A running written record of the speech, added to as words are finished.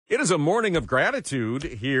It is a morning of gratitude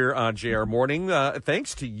here on JR Morning.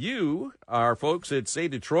 Thanks to you, our folks at Say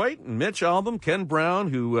Detroit, and Mitch Album, Ken Brown,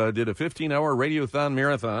 who did a 15-hour Radiothon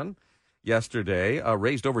marathon yesterday,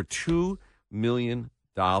 raised over $2 million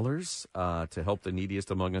to help the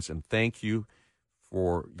neediest among us. And thank you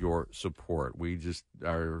for your support. We just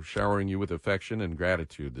are showering you with affection and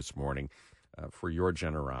gratitude this morning for your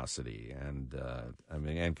generosity. And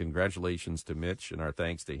congratulations to Mitch, and our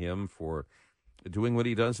thanks to him for doing what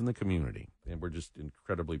he does in the community. And we're just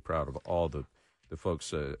incredibly proud of all the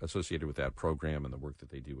folks associated with that program and the work that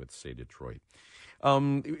they do with Say Detroit.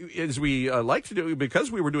 As we like to do,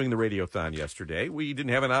 because we were doing the Radiothon yesterday, we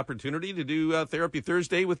didn't have an opportunity to do Therapy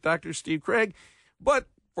Thursday with Dr. Steve Craig, but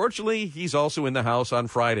fortunately, he's also in the house on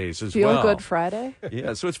Fridays as well. Feel Good Friday?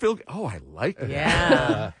 Yeah, so it's Feel Good. Oh, I like that.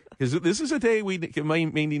 Yeah. Because this is a day we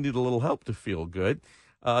may need a little help to feel good.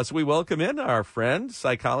 So we welcome in our friend,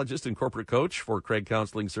 psychologist and corporate coach for Craig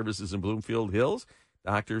Counseling Services in Bloomfield Hills,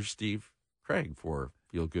 Dr. Steve Craig, for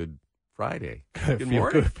Feel Good Friday. Good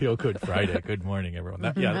morning. Feel Good Friday. Good morning, everyone.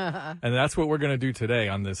 And that's what we're going to do today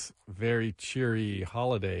on this very cheery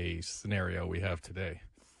holiday scenario we have today.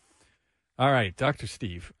 All right, Dr.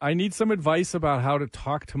 Steve, I need some advice about how to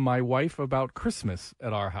talk to my wife about Christmas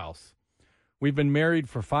at our house. We've been married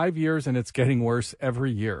for 5 years, and it's getting worse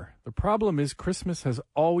every year. The problem is Christmas has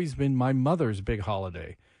always been my mother's big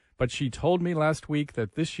holiday, but she told me last week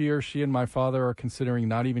that this year she and my father are considering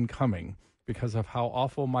not even coming because of how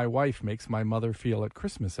awful my wife makes my mother feel at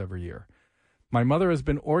Christmas every year. My mother has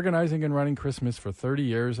been organizing and running Christmas for 30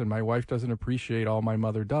 years, and my wife doesn't appreciate all my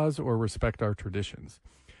mother does or respect our traditions.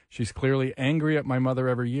 She's clearly angry at my mother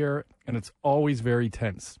every year, and it's always very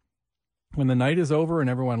tense. When the night is over and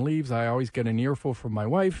everyone leaves, I always get an earful from my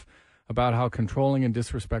wife about how controlling and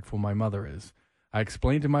disrespectful my mother is. I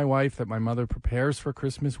explain to my wife that my mother prepares for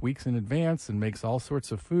Christmas weeks in advance and makes all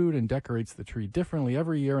sorts of food and decorates the tree differently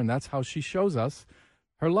every year, and that's how she shows us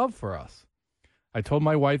her love for us. I told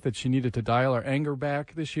my wife that she needed to dial her anger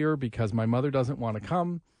back this year because my mother doesn't want to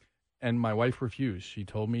come, and my wife refused. She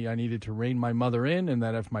told me I needed to rein my mother in and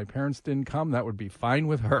that if my parents didn't come, that would be fine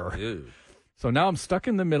with her. Ew. So now I'm stuck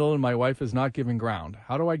in the middle and my wife is not giving ground.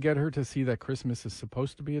 How do I get her to see that Christmas is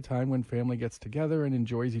supposed to be a time when family gets together and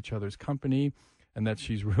enjoys each other's company, and that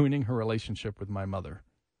she's ruining her relationship with my mother?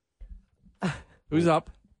 Who's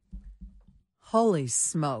up? Holy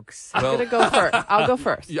smokes. I'm going to go first. I'll go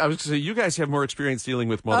first. I was going to say, you guys have more experience dealing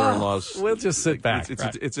with mother-in-laws. We'll just sit back.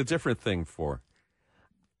 It's a different thing for.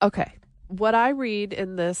 Okay. What I read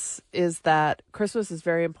in this is that Christmas is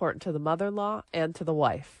very important to the mother-in-law and to the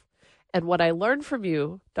wife. And what I learned from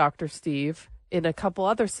you, Dr. Steve, in a couple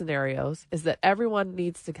other scenarios, is that everyone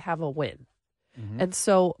needs to have a win. Mm-hmm. And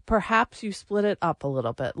so perhaps you split it up a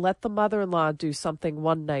little bit. Let the mother-in-law do something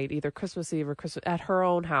one night, either Christmas Eve or Christmas at her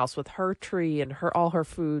own house with her tree and all her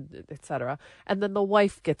food, etc. And then the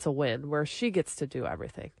wife gets a win where she gets to do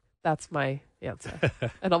everything. That's my answer.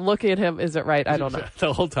 And I'm looking at him. Is it right? I don't know.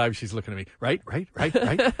 The whole time she's looking at me. Right.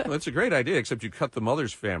 Well, that's a great idea, except you cut the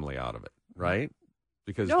mother's family out of it, right?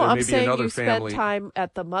 Because no, there may I'm be saying another you family. spend time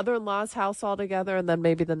at the mother-in-law's house all together, and then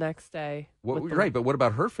maybe the next day. Right, but what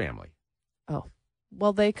about her family? Oh,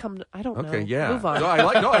 well, they come. I don't know. Okay, yeah. Move on. I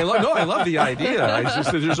love the idea. It's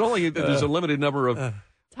just that there's a limited number of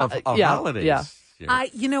holidays. Yeah.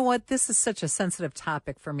 You know what? This is such a sensitive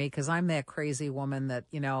topic for me because I'm that crazy woman that,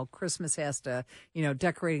 Christmas has to,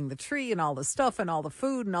 decorating the tree and all the stuff and all the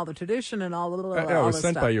food and all the tradition and all the I was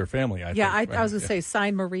sent stuff. by your family, I think. I was going to say,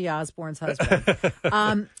 sign Marie Osborne's husband.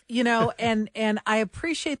 And I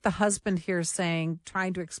appreciate the husband here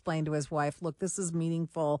trying to explain to his wife, look, this is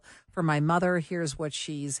meaningful for my mother. Here's what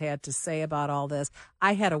she's had to say about all this.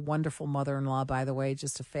 I had a wonderful mother-in-law, by the way,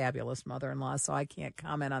 just a fabulous mother-in-law, so I can't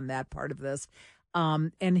comment on that part of this.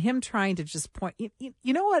 And him trying to just point,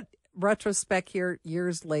 you know what, retrospect here,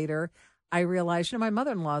 years later, I realized, my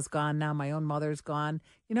mother-in-law's gone now, my own mother's gone.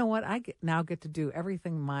 You know what, I now get to do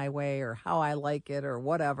everything my way or how I like it or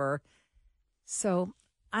whatever. So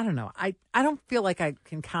I don't know. I don't feel like I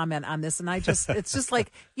can comment on this. And it's just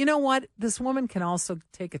like, you know what, this woman can also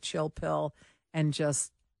take a chill pill and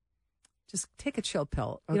just take a chill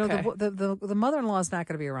pill. Okay. The mother-in-law is not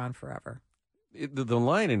going to be around forever. The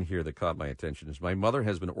line in here that caught my attention is, my mother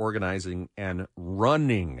has been organizing and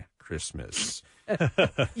running Christmas.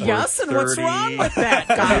 Yes, and what's wrong with that,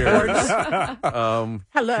 God?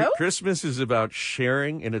 Hello? Christmas is about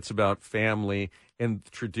sharing, and it's about family, and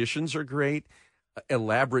traditions are great.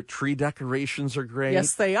 Elaborate tree decorations are great.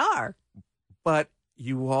 Yes, they are. But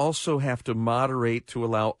you also have to moderate to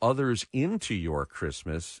allow others into your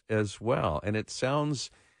Christmas as well. And it sounds...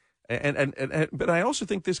 But I also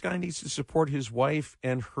think this guy needs to support his wife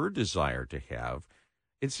and her desire to have.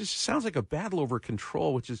 It just sounds like a battle over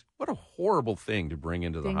control, which is what a horrible thing to bring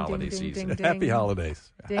into the holiday season. Ding, ding. Happy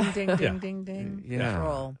holidays. Ding, ding, ding, Yeah. ding, ding. Yeah.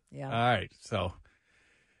 Control. Yeah. All right. So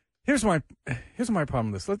here's my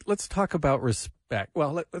problem with this. Let's talk about respect.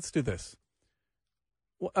 Well, let's do this.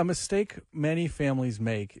 A mistake many families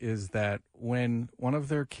make is that when one of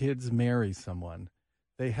their kids marries someone,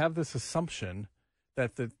 they have this assumption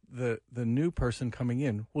that the new person coming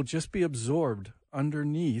in will just be absorbed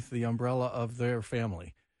underneath the umbrella of their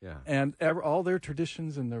family. Yeah. And all their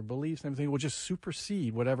traditions and their beliefs and everything will just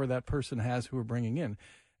supersede whatever that person has who are bringing in.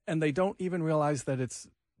 And they don't even realize that it's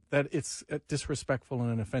disrespectful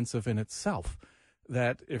and offensive in itself.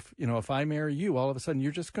 That if I marry you, all of a sudden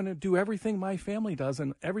you're just going to do everything my family does,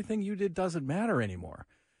 and everything you did doesn't matter anymore.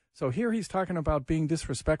 So here he's talking about being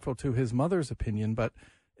disrespectful to his mother's opinion, but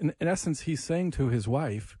in essence, he's saying to his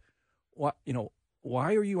wife,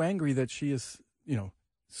 why are you angry that she is,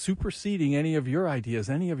 superseding any of your ideas,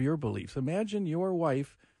 any of your beliefs? Imagine your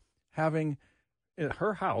wife having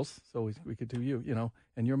her house, so we could do you,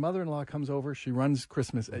 and your mother-in-law comes over, she runs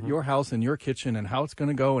Christmas at your house in your kitchen and how it's going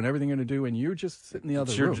to go and everything you're going to do, and you just sit in the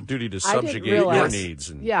other room. It's your duty to subjugate your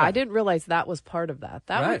needs. I didn't realize that was part of that.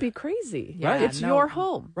 That would be crazy. Yeah, it's your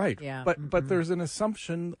home. Right. Yeah. But there's an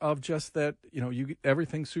assumption of just that,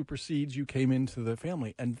 everything supersedes, you came into the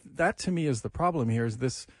family. And that to me is the problem here is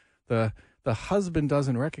the husband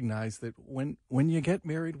doesn't recognize that when you get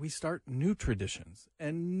married, we start new traditions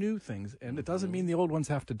and new things. And it doesn't mean the old ones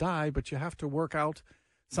have to die, but you have to work out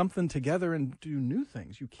something together and do new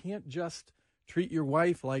things. You can't just treat your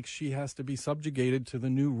wife like she has to be subjugated to the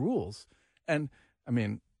new rules. And I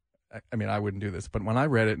mean, I wouldn't do this, but when I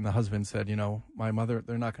read it and the husband said, my mother,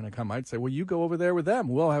 they're not going to come, I'd say, well, you go over there with them.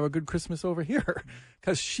 We'll have a good Christmas over here.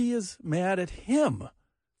 Because she is mad at him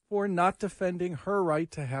for not defending her right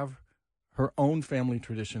to have her own family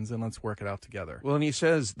traditions, and let's work it out together. Well, and he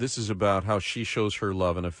says this is about how she shows her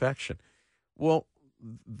love and affection. Well,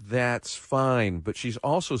 that's fine, but she's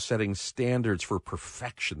also setting standards for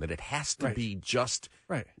perfection, that it has to be just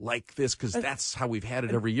like this, because that's how we've had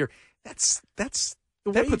it every year. That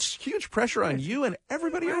puts huge pressure on you and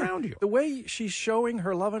everybody around you. The way she's showing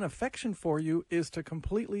her love and affection for you is to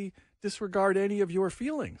completely disregard any of your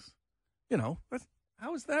feelings.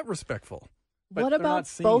 How is that respectful? But what about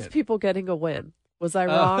both people getting a win? Was I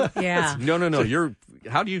wrong? Yeah. No.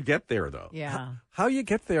 How do you get there, though? Yeah. How you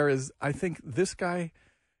get there is, I think this guy.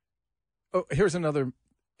 Oh, here's another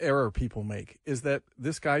error people make, is that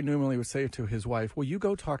this guy normally would say to his wife, well, you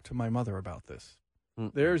go talk to my mother about this.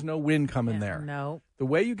 There's no win coming there. No. The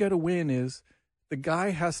way you get a win is the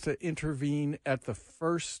guy has to intervene at the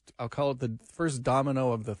first, I'll call it the first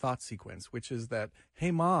domino of the thought sequence, which is that,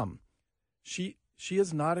 hey, Mom, she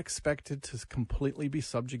is not expected to completely be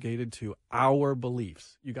subjugated to our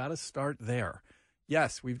beliefs. You got to start there.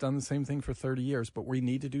 Yes, we've done the same thing for 30 years, but we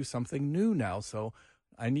need to do something new now. So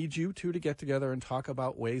I need you two to get together and talk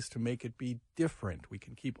about ways to make it be different. We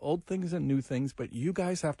can keep old things and new things, but you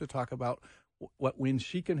guys have to talk about what wins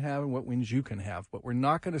she can have and what wins you can have. But we're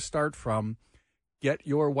not going to start from get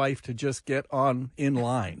your wife to just get on in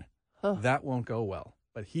line. That won't go well.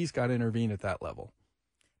 But he's got to intervene at that level.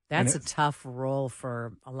 That's a tough role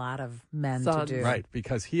for a lot of men to do. Right,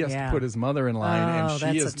 because he has to put his mother in line, and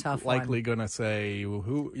she is likely going to say,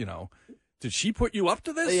 did she put you up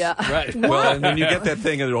to this? Yeah. Right. Well, and then you get that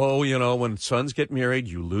thing of, when sons get married,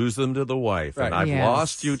 you lose them to the wife. Right. And I've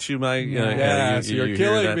lost you to my... you're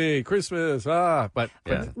killing me. Christmas. But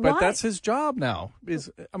Why? that's his job now. He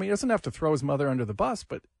doesn't have to throw his mother under the bus,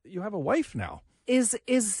 but you have a wife now.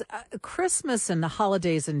 Is Christmas and the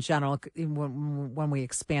holidays in general, when we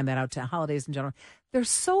expand that out to holidays in general, they're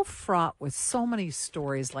so fraught with so many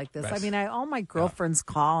stories like this. Yes. All my girlfriends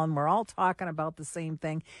call and we're all talking about the same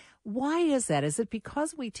thing. Why is that? Is it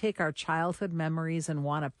because we take our childhood memories and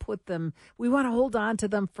want to we want to hold on to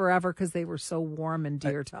them forever because they were so warm and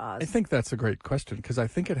dear to us? I think that's a great question, because I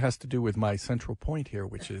think it has to do with my central point here,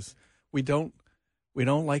 which is we don't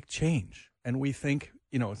like change, and we think,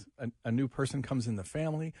 a new person comes in the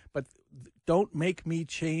family, but don't make me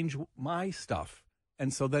change my stuff.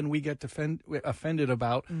 And so then we get offended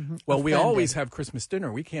about, we always have Christmas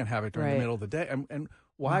dinner. We can't have it during the middle of the day. And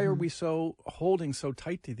why are we holding so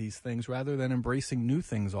tight to these things rather than embracing new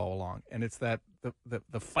things all along? And it's that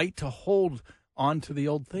the fight to hold on to the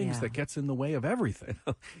old things that gets in the way of everything.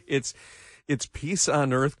 It's peace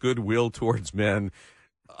on earth, goodwill towards men.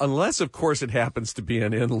 Unless, of course, it happens to be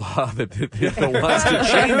an in-law that wants to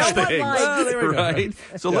change things, right?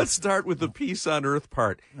 So let's start with the peace on earth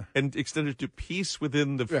part and extend it to peace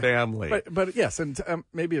within the family. But yes, and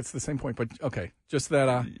maybe it's the same point. But okay, just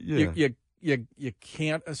that you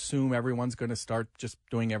can't assume everyone's going to start just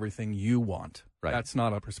doing everything you want. Right. That's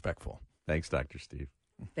not respectful. Thanks, Dr. Steve.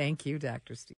 Thank you, Dr. Steve.